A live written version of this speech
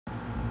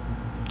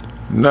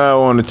Now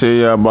I want to tell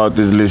you about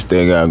this list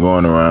they got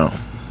going around.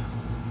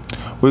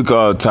 We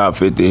call it Top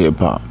 50 Hip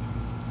Hop.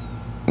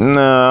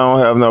 Nah, I don't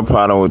have no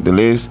problem with the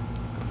list.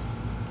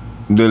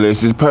 The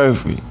list is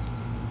perfect.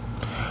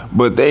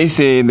 But they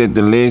said that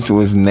the list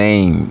was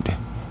named.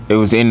 It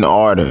was in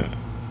order.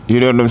 You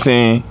know what I'm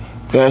saying?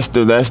 That's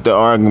the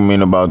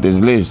argument about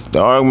this list. The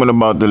argument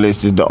about the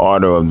list is the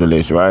order of the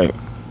list, right?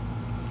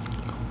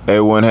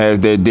 Everyone has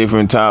their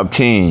different top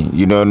 10.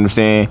 You know what I'm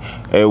saying?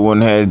 Everyone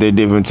has their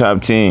different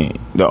top 10.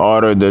 The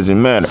order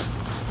doesn't matter.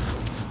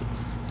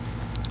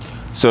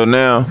 So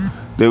now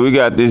that we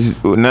got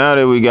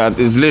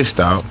this list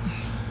out,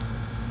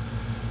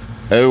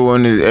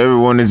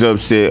 everyone is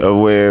upset of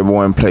where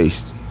everyone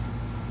placed.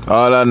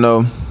 All I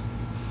know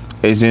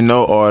is in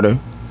no order,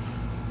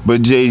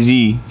 but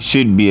Jay-Z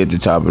should be at the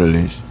top of the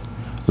list.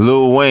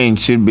 Lil Wayne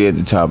should be at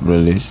the top of the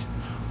list.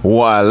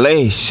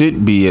 Wale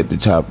should be at the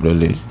top of the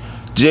list.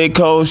 J.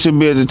 Cole should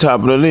be at the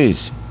top of the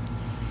list.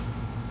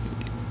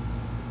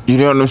 You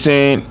know what I'm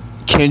saying?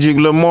 Kendrick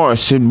Lamar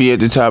should be at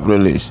the top of the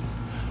list.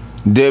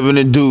 Devin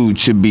the Dude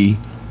should be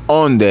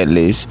on that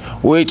list,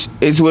 which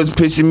is what's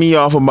pissing me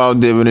off about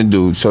Devin the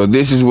Dude. So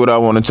this is what I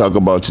want to talk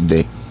about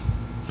today.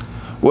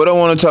 What I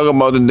want to talk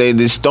about today,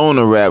 this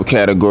stoner rap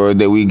category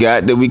that we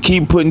got, that we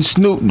keep putting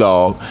Snoop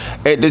Dogg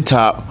at the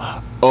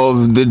top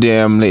of the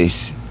damn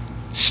list.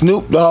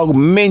 Snoop Dogg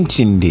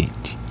mentioned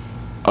it,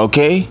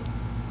 okay?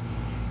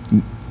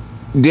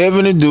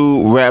 Devin the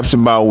Dude raps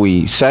about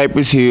weed.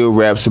 Cypress Hill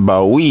raps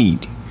about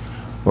weed,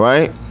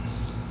 right?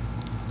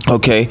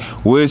 Okay,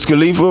 Wiz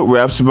Khalifa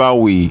raps about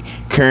weed.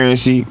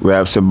 Currency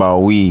raps about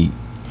weed.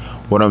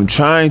 What I'm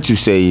trying to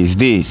say is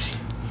this.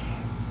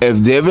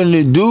 If Devin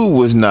the Dude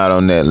was not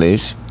on that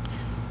list,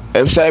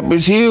 if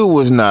Cypress Hill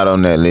was not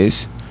on that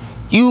list,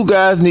 you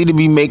guys need to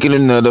be making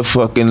another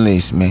fucking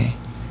list, man.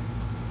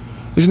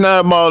 It's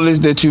not about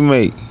lists that you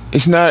make.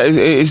 It's not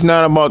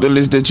about the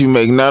list that you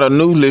make. Not a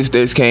new list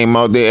that came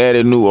out. They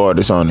added new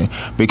artists on it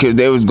because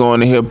they was going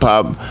to hip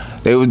hop.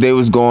 They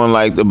was going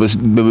like the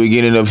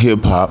beginning of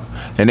hip hop,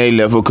 and they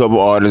left a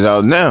couple artists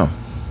out now.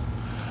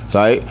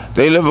 Like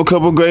they left a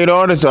couple great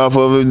artists off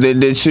of it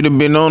that should have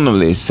been on the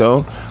list.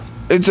 So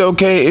it's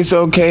okay. It's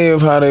okay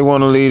if how they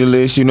want to lead the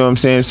list. You know what I'm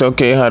saying? It's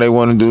okay how they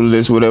want to do the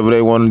list. Whatever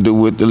they want to do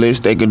with the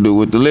list, they can do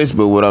with the list.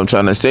 But what I'm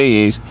trying to say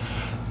is,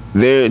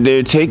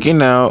 they're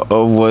taking out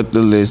of what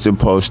the list is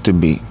supposed to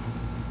be.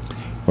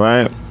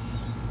 Right?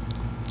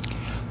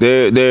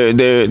 The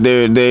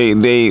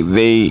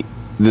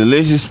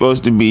list is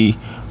supposed to be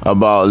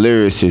about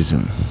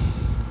lyricism.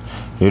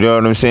 You know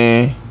what I'm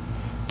saying?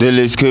 The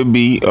list could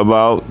be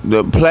about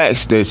the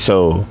plaques that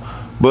sold.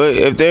 But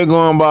if they're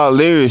going about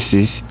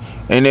lyricists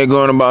and they're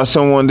going about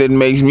someone that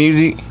makes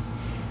music,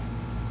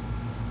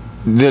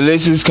 the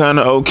list was kind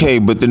of okay,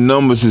 but the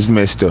numbers was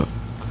messed up.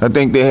 I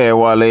think they had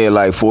Wale at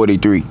like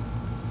 43.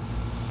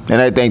 And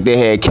I think they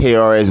had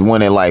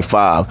KRS-One at like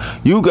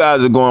 5. You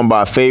guys are going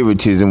by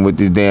favoritism with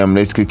this damn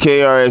list, because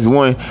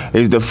KRS-One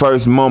is the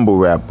first mumble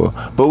rapper.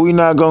 But we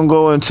not going to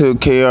go into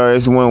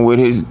KRS-One with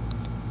his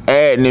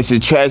adding and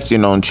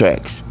subtraction on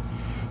tracks.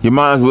 You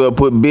might as well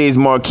put Biz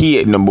Markie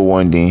at number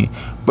 1 then.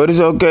 But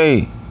it's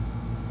okay.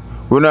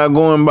 We're not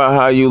going by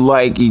how you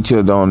like each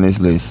other on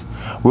this list.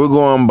 We're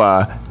going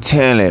by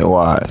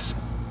talent-wise.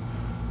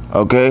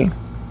 Okay?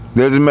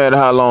 Doesn't matter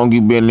how long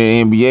you've been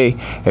in the NBA.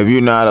 If you're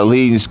not a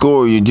leading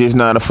scorer, you're just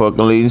not a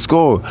fucking leading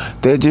scorer.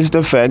 That's just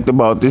the fact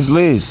about this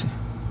list.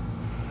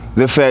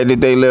 The fact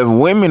that they left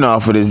women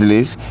off of this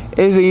list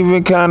is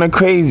even kind of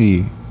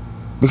crazy,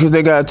 because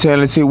they got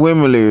talented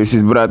women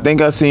lyricists. But I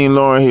think I seen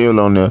Lauryn Hill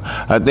on there.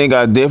 I think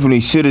I definitely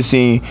should have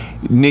seen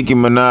Nicki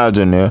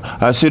Minaj on there.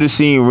 I should have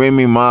seen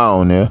Remy Ma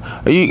on there.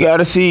 You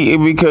gotta see it,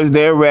 because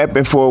they're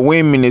rapping for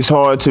women. It's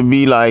hard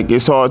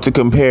to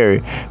compare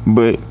it.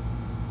 But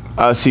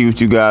I see what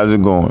you guys are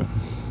going.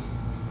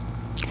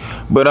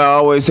 But I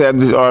always have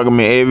this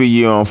argument every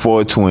year on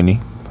 420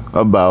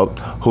 about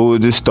who is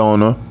the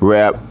stoner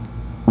rap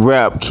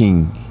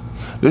king.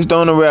 The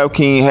stoner rap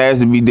king has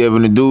to be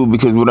Devin the Dude,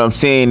 because what I'm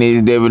saying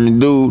is Devin the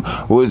Dude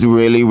was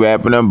really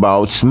rapping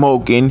about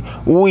smoking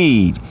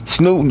weed.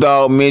 Snoop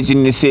Dogg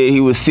mentioned and said he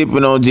was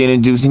sipping on gin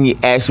and juice and he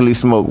actually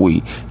smoked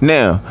weed.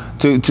 Now,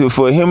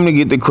 for him to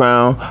get the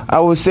crown, I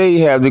would say he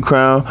has the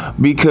crown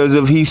because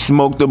of he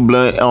smoked a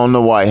blunt on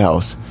the White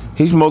House.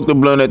 He smoked a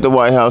blunt at the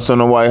White House on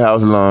the White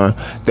House lawn.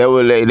 That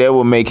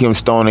would make him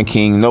stoner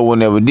king. No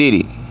one ever did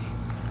it.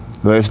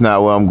 But that's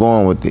not where I'm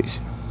going with this.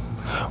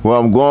 Where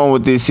I'm going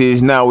with this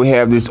is now we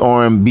have this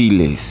R&B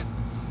list.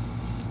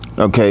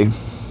 Okay.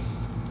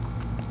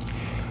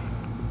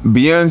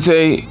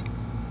 Beyonce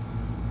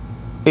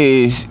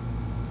is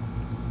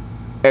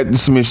at the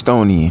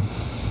Smithsonian.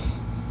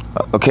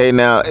 Okay,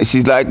 now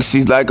she's like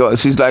a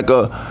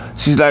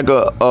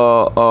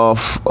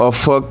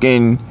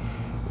fucking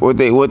what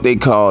they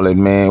call it,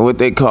 man. What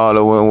they call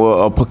it when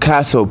a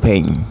Picasso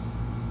painting.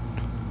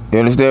 You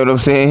understand what I'm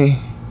saying?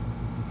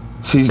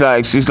 She's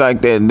like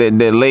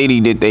that lady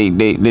that they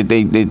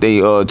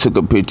took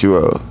a picture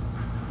of.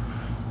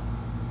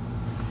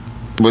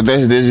 But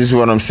that's just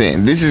what I'm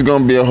saying. This is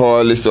gonna be a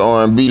hard list of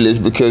R&B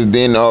list because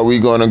then are we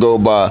gonna go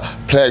by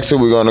plaques or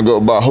we gonna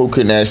go by who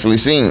can actually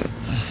sing?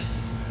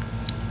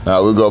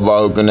 Now we go by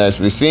who can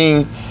actually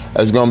sing.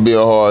 That's gonna be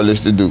a hard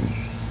list to do.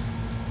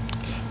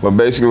 But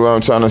basically, what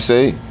I'm trying to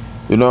say,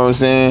 you know what I'm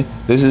saying?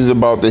 This is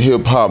about the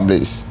hip hop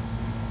list.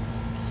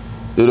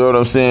 You know what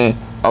I'm saying?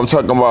 I'm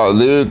talking about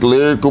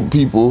lyrical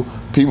people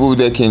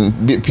that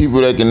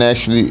can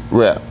actually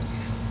rap.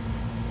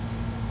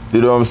 You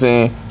know what I'm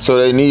saying? So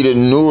they need a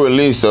newer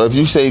list. So if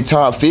you say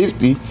top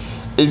 50,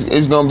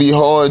 it's gonna be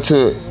hard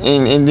to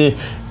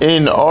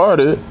in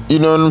order. You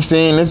know what I'm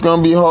saying? It's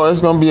gonna be hard.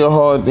 It's gonna be a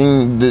hard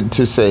thing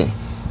to say.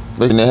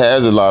 And it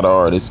has a lot of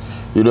artists.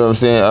 You know what I'm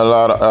saying? A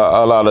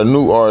lot of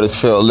new artists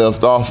felt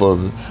left off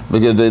of it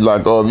because they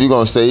like, oh, if you're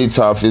gonna say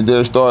top 50,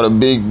 they'll start a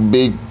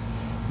big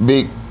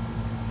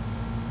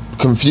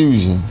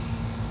confusion.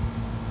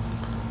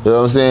 You know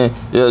what I'm saying?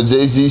 Yeah,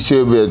 Jay-Z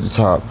should be at the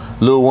top.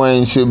 Lil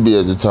Wayne should be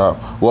at the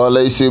top.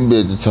 Wale should be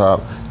at the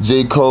top.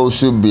 J. Cole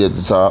should be at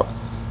the top.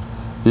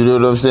 You know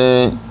what I'm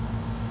saying?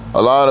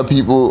 A lot of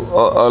people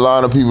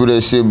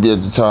that should be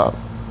at the top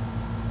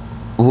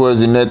who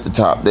wasn't at the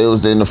top. They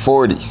was in the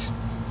 40s.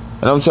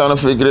 And I'm trying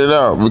to figure it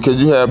out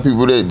because you have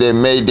people that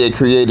made their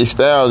creative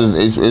styles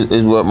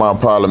is what my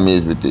problem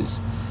is with this.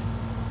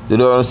 You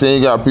know what I'm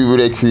saying? You got people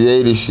that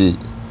created shit.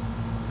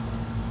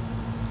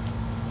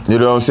 You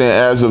know what I'm saying?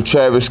 As of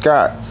Travis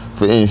Scott,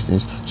 for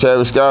instance.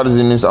 Travis Scott is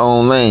in his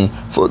own lane.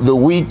 For The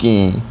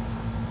Weeknd,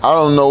 I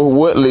don't know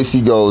what list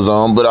he goes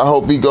on, but I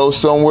hope he goes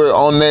somewhere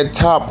on that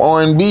top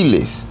R&B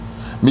list.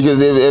 Because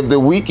if The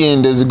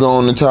Weeknd doesn't go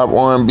on the top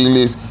R&B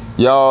list,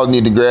 y'all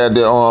need to grab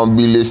that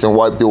R&B list and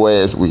wipe your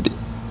ass with it.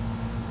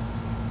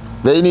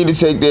 They need to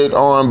take that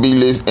R&B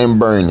list and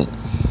burn it.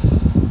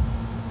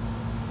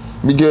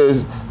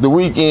 Because The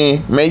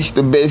Weeknd makes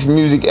the best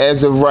music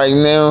as of right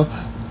now.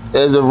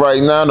 As of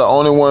right now, the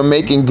only one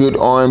making good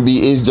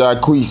R&B is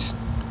Jacquees.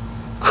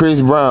 Chris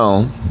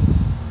Brown.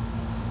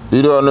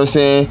 You know what I'm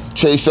saying?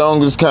 Trey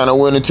Songz is kind of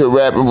went into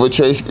rapping, but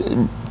Trey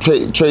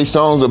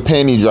Songz a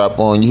panty drop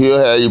on you. He'll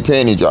have your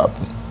panty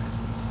dropping.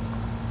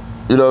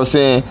 You know what I'm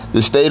saying?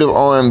 The state of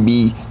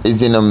R&B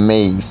is in a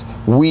maze.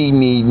 We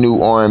need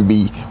new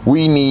R&B.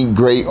 We need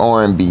great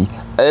R&B.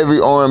 Every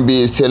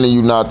R&B is telling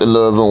you not to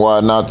love and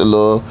why not to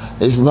love.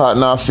 It's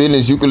not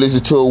feelings. You can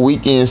listen to a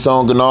Weeknd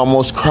song and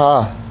almost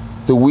cry.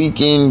 The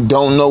Weeknd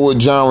don't know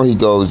what genre he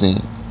goes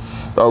in.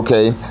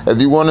 Okay, if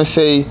you want to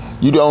say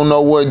you don't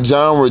know what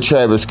genre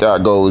Travis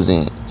Scott goes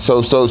in,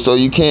 so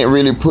you can't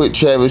really put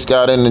Travis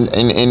Scott in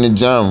the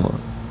genre.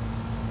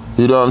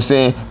 You know what I'm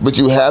saying? But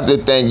you have to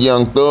thank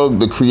Young Thug,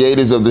 the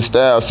creators of the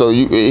style. So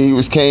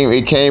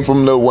it came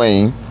from Lil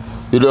Wayne.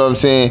 You know what I'm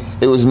saying?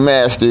 It was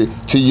mastered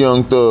to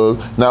Young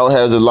Thug. Now it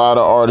has a lot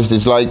of artists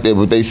that's like that,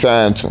 but they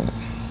signed to him.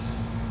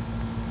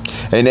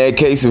 In that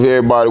case, if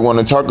everybody want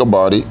to talk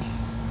about it,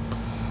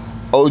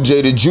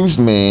 OJ the Juice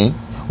Man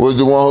was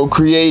the one who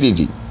created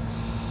it.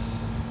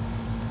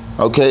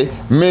 Okay,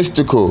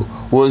 Mystical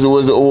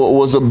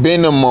was a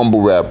Benham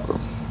mumble rapper.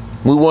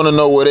 We want to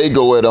know where they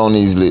go at on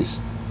these lists.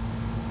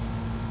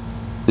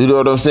 You know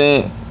what I'm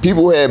saying?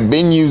 People had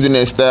been using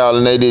that style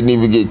and they didn't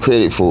even get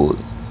credit for it.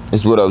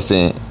 That's what I'm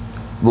saying.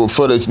 But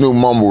for this new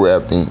mumble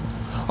rap thing,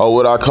 or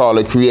what I call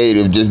it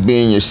creative, just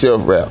being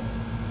yourself rap.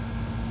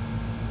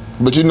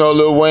 But you know,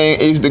 Lil Wayne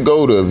is the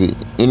GOAT of it.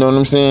 You know what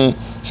I'm saying?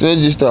 So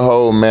it's just the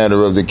whole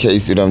matter of the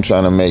case that I'm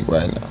trying to make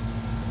right now.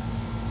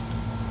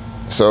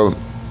 So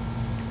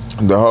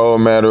the whole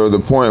matter of the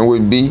point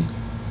would be,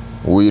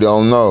 we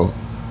don't know.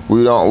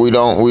 We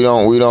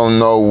don't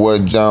know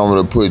what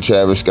genre to put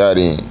Travis Scott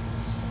in.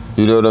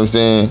 You know what I'm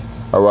saying?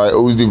 All right,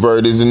 Uzi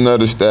Vert is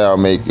another style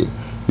maker.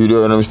 You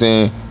know what I'm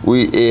saying?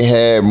 It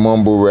had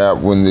mumble rap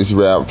when this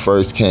rap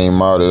first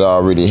came out. It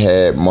already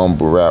had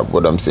mumble rap.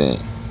 What I'm saying.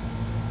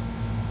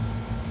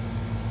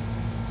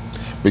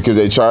 Because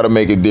they try to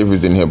make a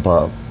difference in hip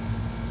hop,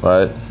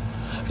 right?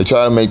 They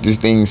try to make this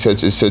thing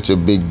such a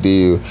big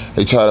deal.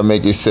 They try to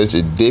make it such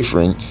a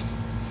difference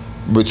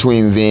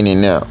between then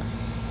and now,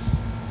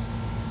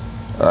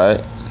 all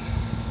right?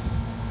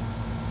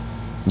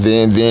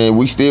 Then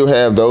we still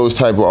have those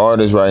type of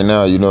artists right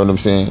now. You know what I'm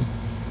saying?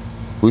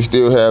 We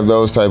still have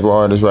those type of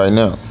artists right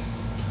now.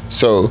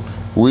 So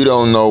we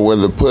don't know where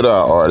to put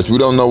our artists. We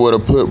don't know where to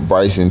put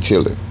Bryson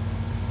Tiller.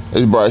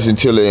 Is Bryson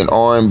Tiller in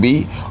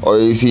R&B or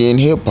is he in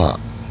hip hop?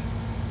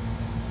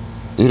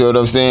 You know what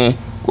I'm saying?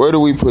 Where do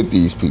we put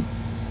these people?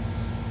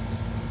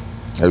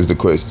 That's the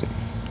question.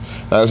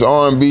 Now, this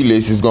R&B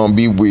list is gonna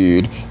be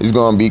weird. It's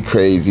gonna be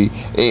crazy,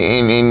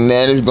 and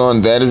that is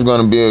going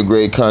to be a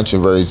great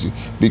controversy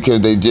because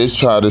they just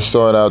try to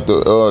sort out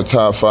the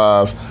top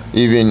 5.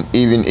 Even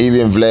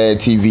Vlad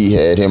TV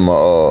had him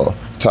a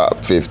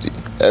top 50.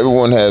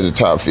 Everyone has a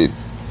top 50.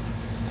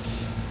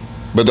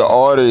 But the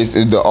order is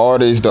the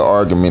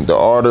argument. The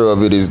order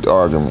of it is the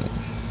argument.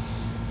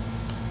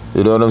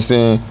 You know what I'm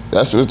saying?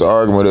 That's what the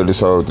argument of this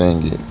whole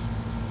thing is.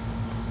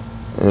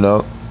 You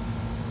know?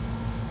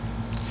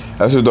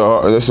 That's what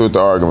the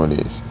argument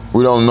is.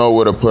 We don't know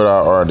where to put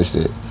our artists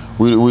at.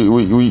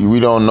 We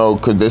don't know,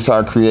 because this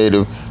how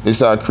creative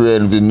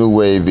the new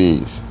wave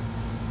is.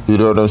 You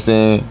know what I'm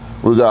saying?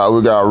 We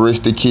got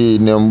Rich the Kid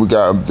and them, we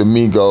got the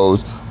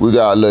Migos, we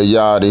got Lil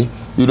Yachty.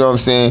 You know what I'm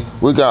saying?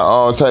 We got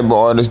all type of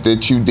artists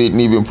that you didn't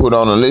even put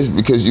on the list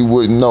because you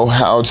wouldn't know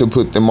how to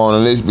put them on the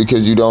list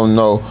because you don't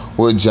know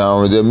what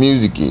genre their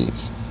music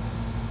is.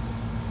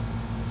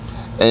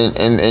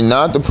 And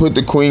not to put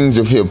the queens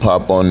of hip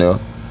hop on there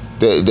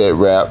that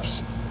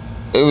raps.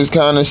 It was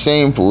kind of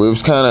shameful.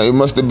 It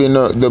must have been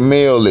the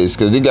male list,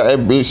 because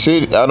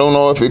I don't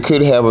know if it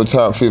could have a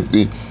top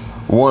 50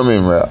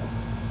 woman rap.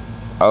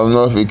 I don't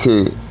know if it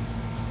could.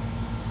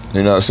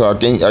 You know, so I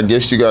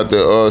guess you got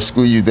to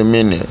squeeze them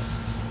in there.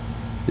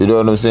 You know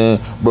what I'm saying?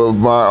 But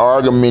my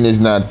argument is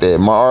not that.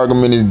 My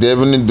argument is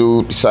Devin the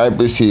Dude,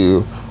 Cypress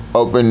Hill,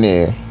 up in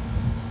there.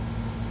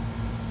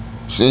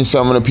 Since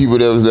some of the people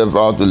that was left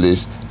off the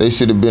list, they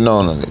should have been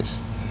on the list.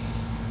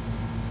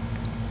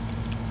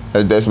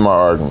 That's my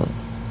argument.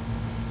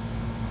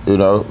 You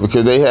know,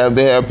 because they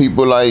have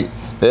people like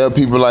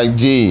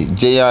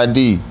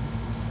JID.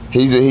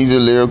 He's a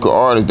lyrical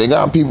artist. They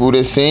got people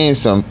that's saying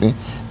something,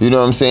 you know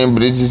what I'm saying,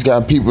 but they just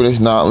got people that's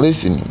not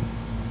listening.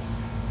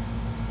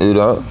 You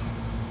know?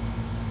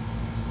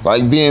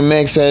 Like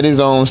DMX had his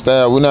own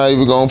style. We're not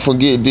even gonna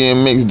forget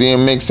DMX.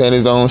 DMX had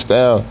his own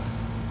style.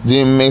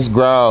 DMX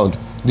growled.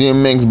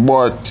 DMX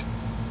barked.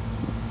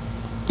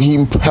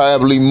 He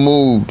probably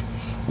moved.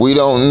 We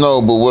don't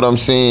know, but what I'm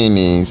saying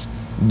is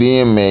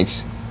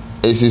DMX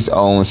is his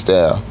own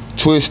style.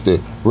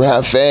 Twista,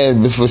 rap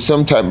fast, but for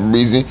some type of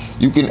reason,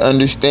 you can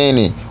understand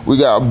it. We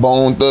got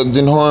Bone Thugs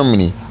and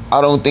Harmony.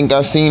 I don't think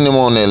I seen them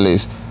on that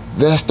list.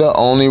 That's the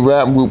only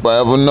rap group I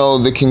ever know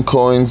that can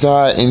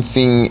coincide and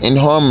sing and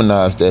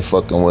harmonize that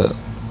fucking well.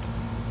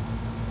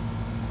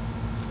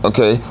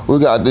 Okay, we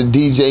got the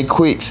DJ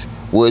Quicks,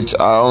 which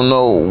I don't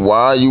know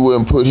why you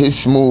wouldn't put his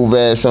smooth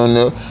ass on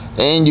there.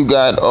 And you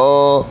got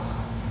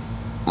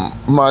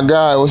my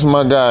guy, what's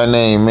my guy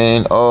name,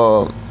 man?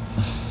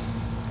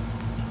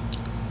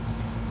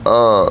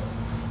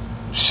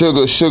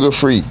 Sugar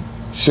Free.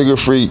 Sugar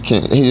Free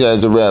he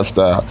has a rap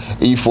style.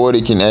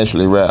 E40 can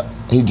actually rap.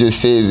 He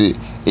just says it.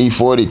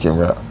 E40 can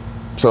rap.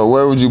 So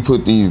where would you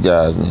put these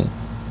guys, man?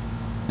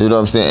 You know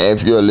what I'm saying?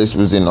 If your list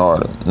was in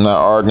order. I'm not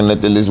arguing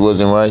that the list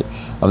wasn't right.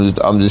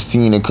 I'm just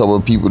seeing a couple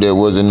of people that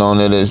wasn't on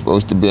there that's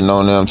supposed to be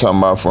on there. I'm talking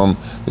about from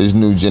this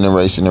new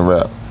generation of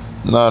rap.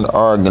 Not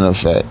arguing the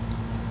fact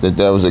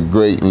that was a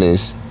great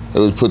list. It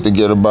was put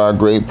together by a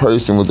great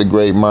person with a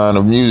great mind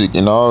of music,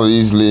 and all of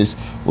these lists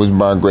was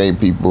by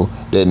great people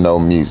that know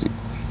music.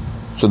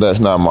 So that's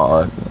not my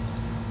argument.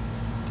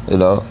 You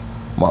know?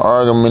 My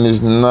argument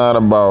is not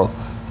about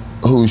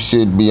who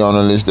should be on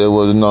the list that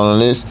wasn't on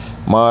the list.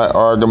 My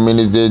argument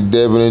is that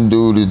Devin the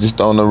Dude is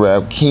just on the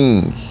rap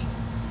king.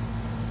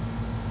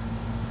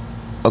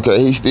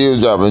 Okay, he's still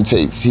dropping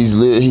tapes. He's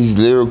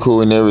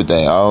lyrical and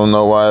everything. I don't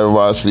know why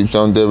everybody sleeps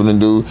on Devin the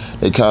Dude.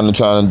 They kind of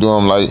trying to do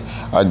him like,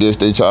 I guess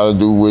they try to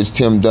do with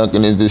Tim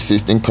Duncan is the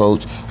assistant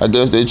coach. I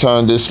guess they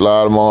trying to just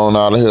slide him on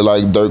out of here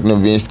like Dirk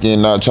Nowitzki,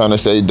 and not trying to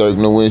say Dirk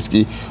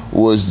Nowitzki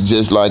was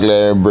just like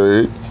Larry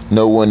Bird.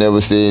 No one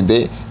ever said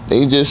that.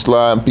 They just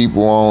slide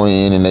people on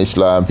in and they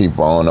slide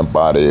people on up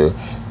out of here.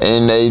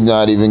 And they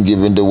not even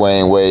giving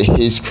Dwayne Wade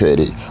his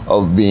credit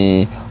of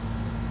being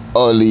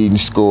a leading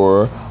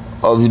scorer,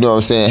 of, you know what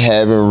I'm saying,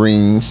 having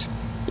rings,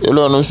 you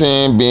know what I'm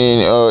saying, being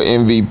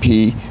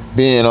MVP,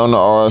 being on the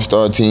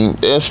All-Star team.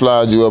 They'll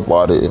slide you up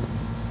out of here.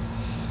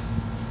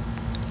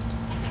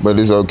 But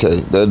it's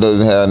okay. That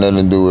doesn't have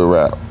nothing to do with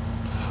rap.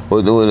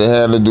 What it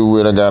had to do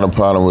with, I got a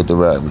problem with the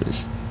rap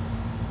list.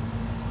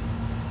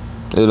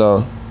 You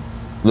know,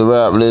 the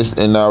rap list,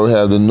 and now we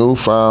have the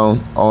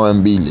newfound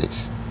R&B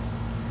list.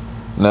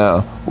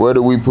 Now, where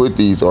do we put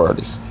these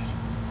artists?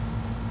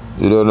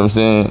 You know what I'm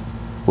saying?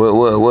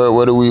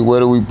 Where do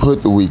we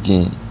put The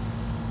Weeknd?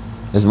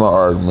 That's my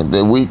argument. The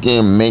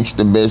Weeknd makes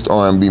the best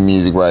R&B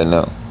music right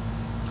now.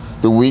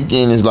 The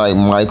Weeknd is like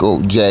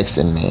Michael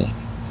Jackson, man.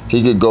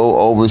 He could go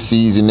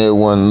overseas and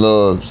everyone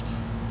loves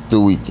The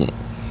Weeknd.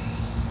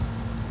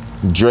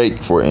 Drake,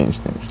 for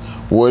instance.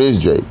 What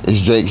is Drake?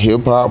 Is Drake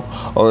hip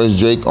hop or is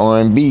Drake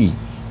R&B?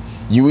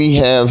 We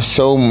have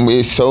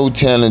it's so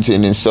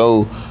talented and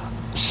so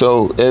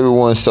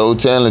everyone's so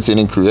talented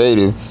and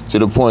creative to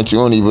the point you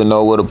don't even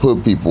know where to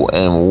put people.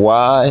 And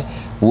why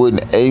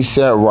wouldn't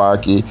A$AP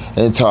Rocky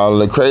and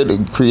Tyler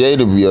the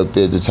Creator be up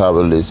there at the top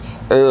of the list?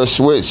 Earl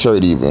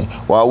Sweatshirt even.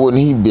 Why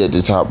wouldn't he be at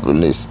the top of the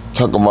list?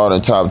 Talking about the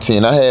top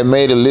 10. I had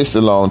made a list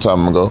a long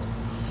time ago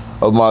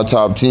of my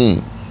top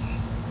 10.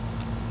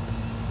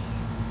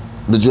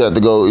 But you have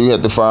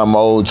to find my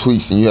old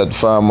tweets, and you have to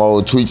find my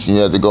old tweets, and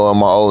you have to go in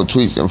my old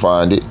tweets and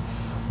find it.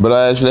 But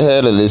I actually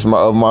had a list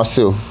of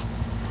myself,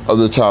 of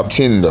the top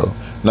 10 though,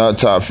 not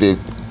top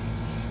 50.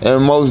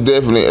 And most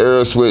definitely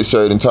Earl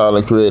Sweatshirt and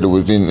Tyler Creator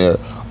was in there,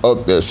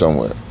 up there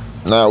somewhere.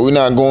 Now we're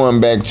not going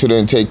back to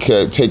the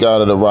take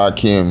out of the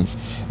Rakims,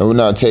 and we're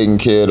not taking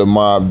care of the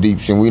Mobb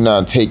Deeps, and we're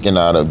not taking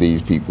out of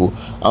these people.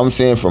 I'm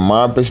saying from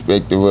my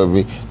perspective of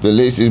it, the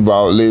list is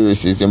about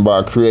lyricism,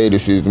 about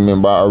creativism, and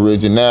about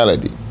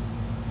originality.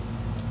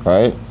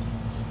 Right?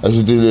 That's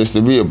what the list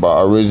will be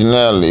about: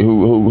 originality.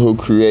 Who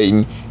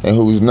creating and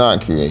who's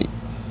not creating.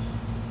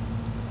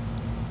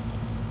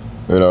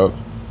 You know.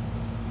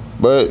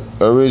 But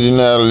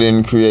originality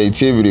and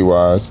creativity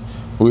wise,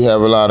 we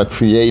have a lot of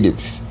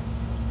creatives.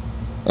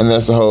 And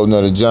that's a whole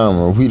nother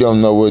genre. We don't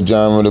know what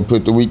genre to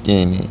put The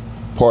Weeknd in.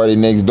 Party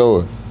Next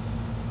Door.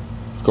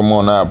 Come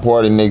on now,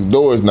 Party Next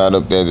Door is not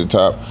up there at the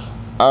top.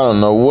 I don't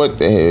know what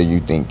the hell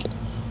you thinking.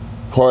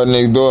 Party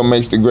Next Door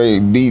makes the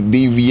great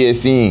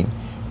DVSN,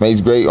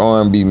 makes great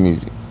R&B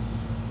music.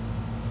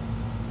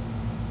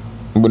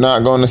 We're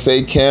not going to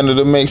say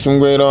Canada makes some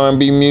great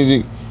R&B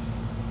music,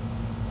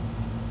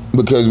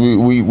 because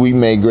we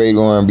make great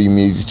R&B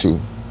music too.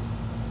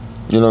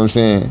 You know what I'm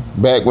saying?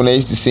 Back when they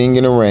used to sing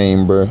in the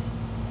rain, bruh.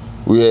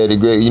 We had a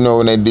great,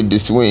 when they did the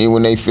swing,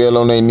 when they fell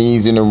on their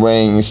knees in the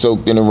rain and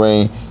soaked in the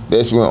rain,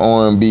 that's when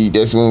R&B,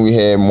 that's when we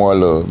had more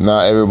love. Now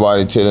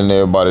everybody telling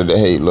everybody to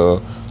hate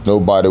love.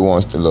 Nobody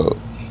wants to love.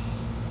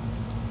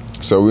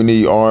 So we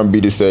need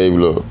R&B to save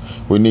love.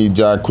 We need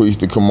Jacquees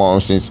to come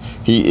on, since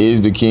he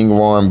is the king of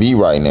R&B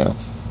right now.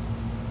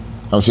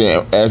 I'm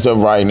saying, as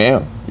of right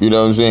now. You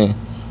know what I'm saying?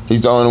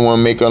 He's the only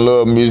one making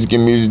love music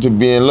and music to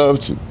be in love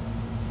to.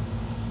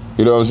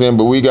 You know what I'm saying?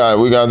 But we got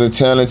the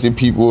talented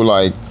people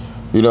like,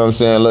 you know what I'm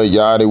saying, Lil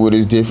Yachty with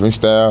his different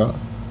style.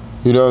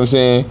 You know what I'm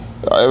saying?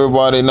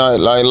 Everybody not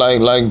like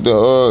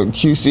the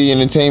QC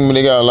Entertainment,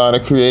 they got a lot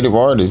of creative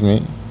artists,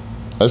 man.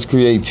 That's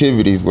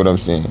creativity is what I'm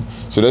saying.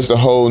 So that's a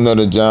whole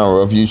nother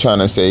genre. If you trying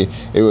to say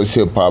it was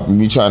hip hop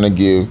and you trying to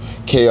give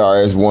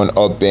KRS-One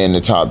up there in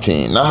the top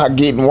 10. Not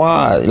getting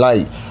why.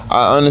 Like,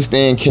 I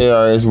understand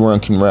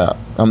KRS-One can rap.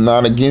 I'm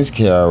not against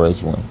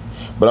KRS-One.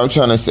 But I'm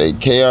trying to say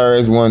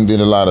KRS-One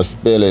did a lot of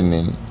spelling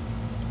and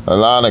a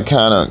lot of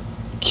kind of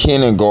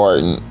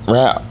kindergarten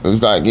rap. It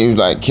was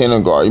like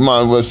kindergarten. You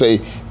might as well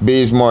say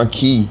Biz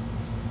Markie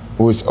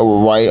was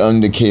right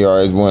under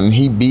KRS-One.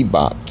 He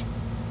bebopped.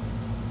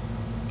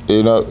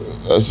 You know,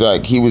 it's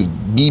like he was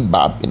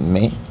bebopping,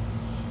 man.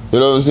 You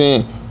know what I'm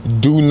saying?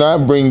 Do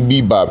not bring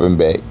bebopping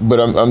back. But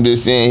I'm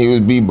just saying he was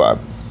bebopping.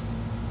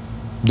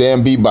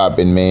 Damn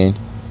bebopping, man.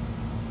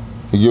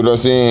 You know what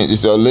I'm saying?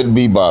 It's a little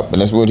bebopping.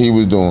 That's what he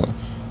was doing.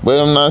 But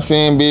I'm not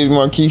saying Biz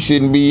Markie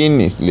shouldn't be in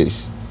this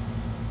list.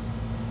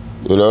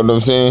 You know what I'm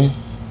saying?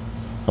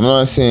 I'm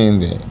not saying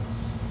that.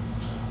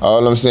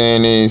 All I'm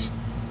saying is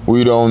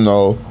we don't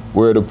know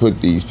where to put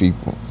these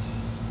people.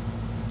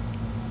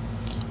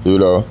 You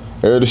know,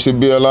 there should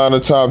be a lot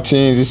of top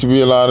 10s. There should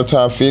be a lot of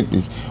top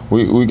 50s.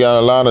 We got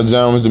a lot of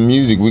genres of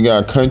music. We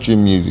got country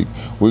music.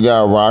 We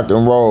got rock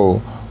and roll,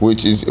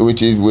 which is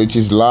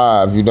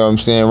live. You know what I'm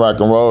saying? Rock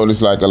and roll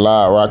is like a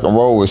live. Rock and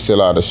roll would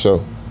sell out a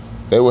show.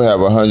 They would have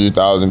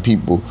 100,000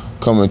 people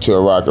coming to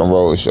a rock and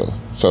roll show.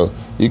 So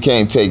you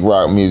can't take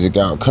rock music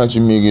out.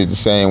 Country music is the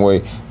same way.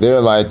 They're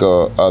like a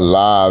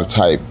live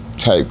type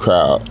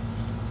crowd.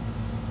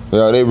 You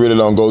know, they really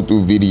don't go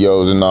through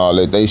videos and all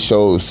that. They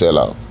shows sell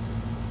out.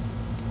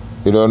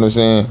 You know what I'm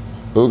saying?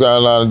 But we got a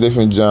lot of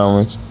different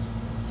genres.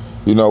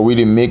 You know, we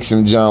didn't mix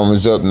some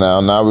genres up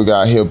now. Now we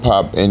got hip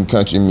hop and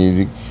country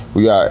music.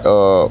 We got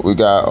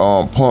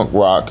punk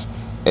rock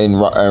and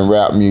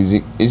rap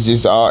music. It's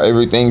just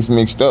everything's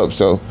mixed up.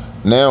 So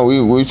now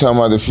we talking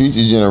about the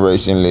future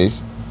generation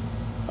list.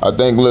 I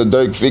think Lil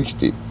Durk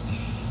fixed it.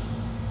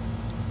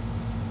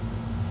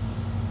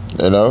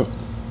 You know,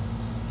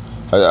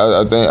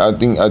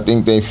 I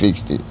think they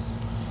fixed it.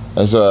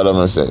 That's all I'm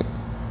gonna say,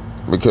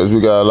 because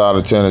we got a lot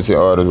of talented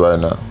artists right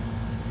now.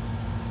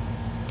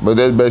 But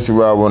that's basically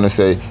what I want to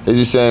say. It's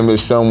a shame that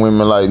some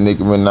women like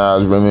Nicki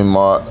Minaj, Remy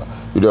Ma,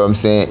 you know what I'm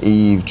saying,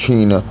 Eve,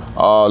 Trina,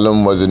 all of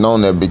them wasn't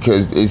on there,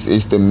 because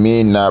it's the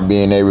men not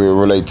being able to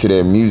relate to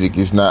their music.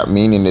 It's not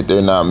meaning that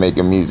they're not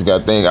making music. I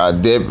think I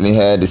definitely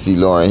had to see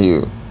Lauryn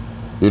Hill.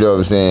 You know what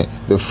I'm saying?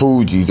 The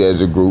Fugees as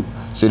a group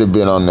should have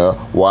been on there.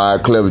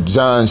 Wyclef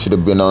Jean should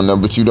have been on there,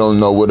 but you don't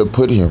know where to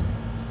put him.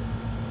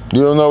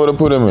 You don't know where to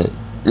put him in.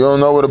 You don't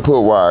know where to put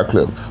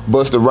Wyclef.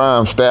 Busta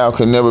Rhymes style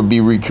can never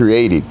be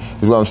recreated,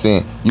 is what I'm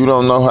saying. You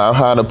don't know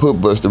how to put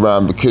Busta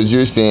Rhymes, because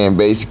you're saying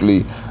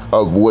basically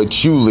of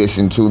what you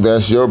listen to.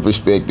 That's your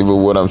perspective of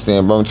what I'm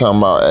saying. But I'm talking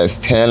about as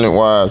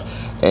talent-wise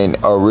and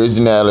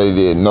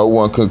originality that no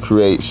one could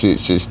create should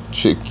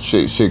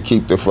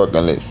keep the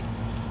fucking list.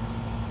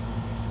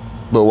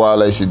 But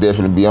Wale should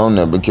definitely be on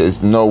there,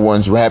 because no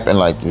one's rapping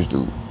like this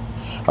dude.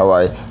 All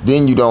right.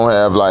 Then you don't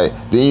have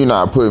then you're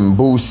not putting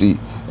Boosie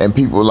and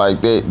people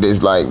like that.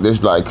 That's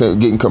like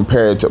getting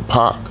compared to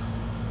Pac.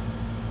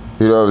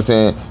 You know what I'm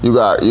saying? You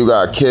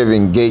got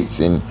Kevin Gates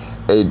and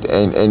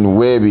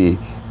Webby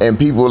and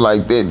people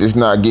like that. That's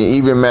not getting.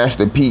 Even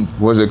Master P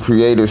was a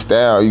creative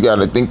style. You got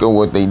to think of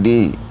what they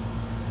did.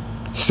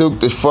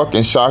 Silk the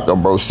fucking Shocker,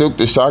 bro. Silk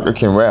the Shocker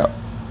can rap.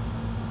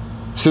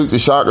 Silk the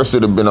Shocker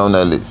should have been on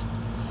that list.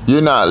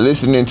 You're not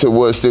listening to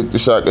what Silk the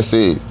Shocker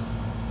says.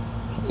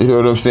 You know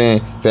what I'm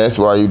saying? That's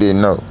why you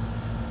didn't know.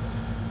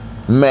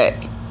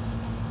 Mac.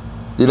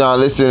 You're not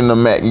listening to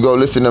Mac. You go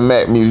listen to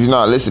Mac music. You're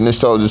not listening to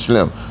Soulja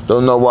Slim.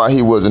 Don't know why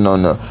he wasn't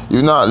on there.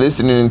 You're not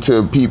listening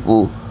to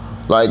people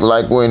like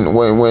when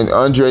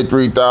Andre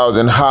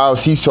 3000,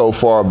 how's he so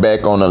far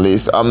back on the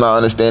list? I'm not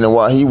understanding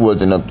why he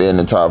wasn't up there in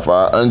the top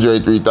 5. Andre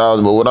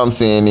 3000, but what I'm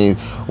saying is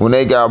when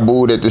they got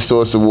booed at the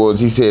Source Awards,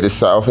 he said the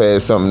South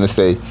had something to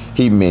say.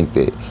 He meant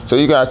that. So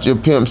you got your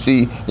Pimp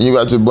C and you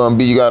got your Bun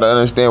B. You got to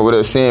understand what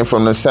they're saying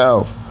from the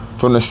South.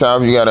 From the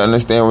South, you got to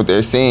understand what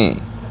they're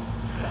saying.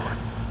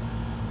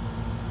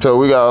 So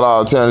we got a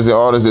lot of talented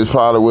artists that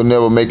probably would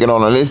never make it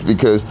on the list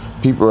because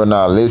people are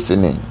not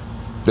listening.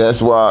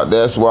 That's why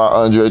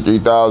Andre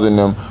 3000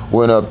 them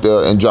went up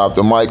there and dropped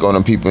the mic on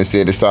them people and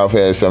said the South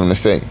had something to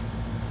say.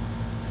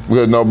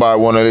 Because nobody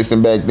want to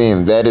listen back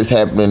then. That is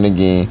happening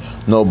again.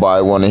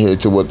 Nobody want to hear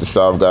to what the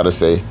South got to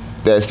say.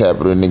 That's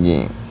happening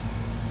again.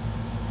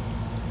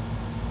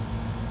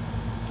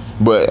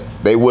 But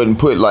they wouldn't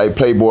put like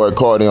Playboy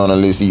Carti on the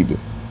list either.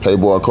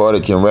 Playboy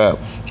Carti can rap.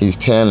 He's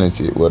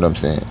talented, what I'm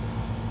saying.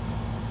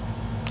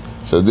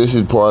 So this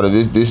is part of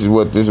this. This is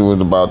what this was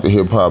about, the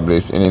hip-hop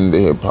list and in the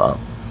hip-hop.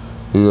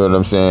 You know what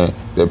I'm saying?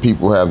 That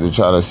people have to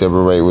try to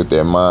separate with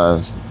their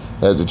minds.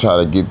 They have to try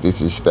to get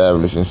this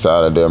established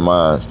inside of their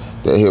minds.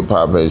 That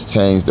hip-hop has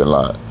changed a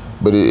lot.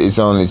 But it's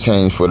only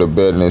changed for the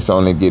better and it's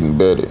only getting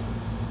better.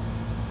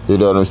 You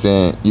know what I'm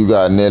saying? You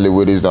got Nelly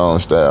with his own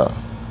style.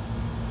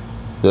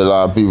 There are a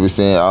lot of people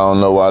saying, I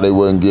don't know why they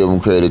wouldn't give him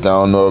credit. I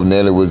don't know if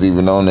Nelly was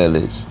even on that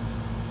list.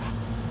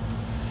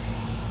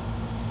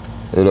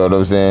 You know what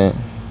I'm saying?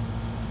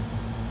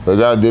 They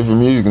got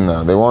different music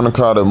now. They want to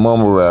call it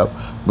mumble rap,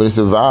 but it's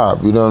a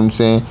vibe. You know what I'm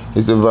saying?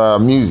 It's a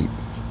vibe music.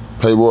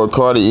 Playboy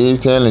Carti is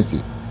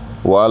talented.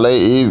 Wale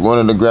is one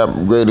of the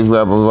greatest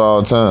rappers of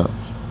all time.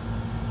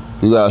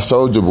 You got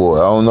Soulja Boy.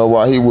 I don't know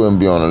why he wouldn't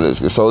be on the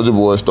list, because Soulja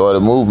Boy started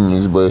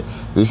movements, but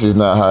this is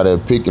not how they're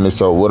picking it.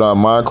 So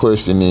my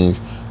question is,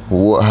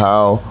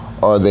 how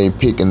are they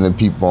picking the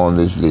people on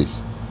this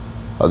list?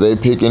 Are they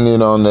picking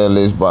it on their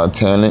list by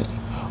talent,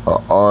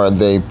 or are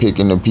they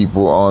picking the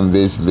people on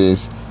this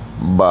list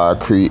by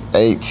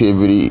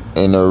creativity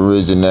and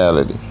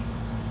originality,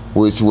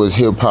 which was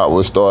hip-hop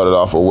was started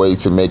off a way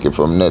to make it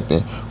from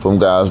nothing, from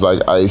guys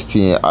like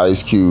Ice-T and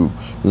Ice Cube.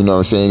 You know what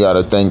I'm saying? You got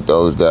to thank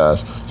those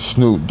guys.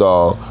 Snoop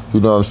Dogg, you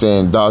know what I'm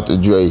saying? Dr.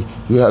 Dre,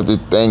 you have to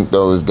thank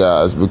those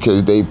guys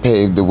because they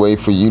paved the way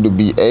for you to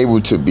be able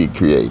to be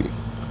creative.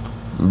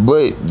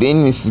 But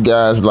then these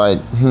guys like,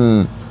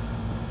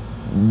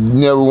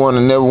 never want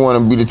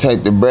to be the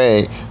type to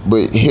brag,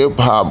 but hip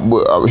hop,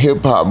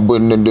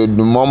 wouldn't the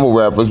mumble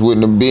rappers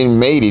wouldn't have been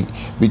made it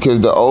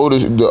because the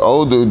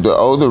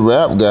older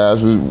rap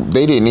guys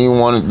they didn't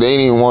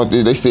want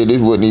this. They said this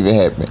wouldn't even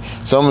happen.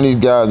 Some of these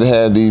guys that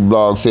had these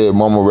blogs said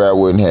mumble rap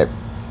wouldn't happen.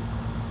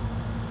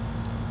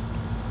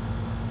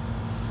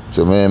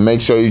 So man, make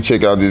sure you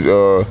check out this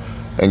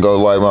and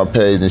go like my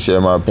page and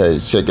share my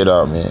page. Check it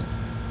out, man.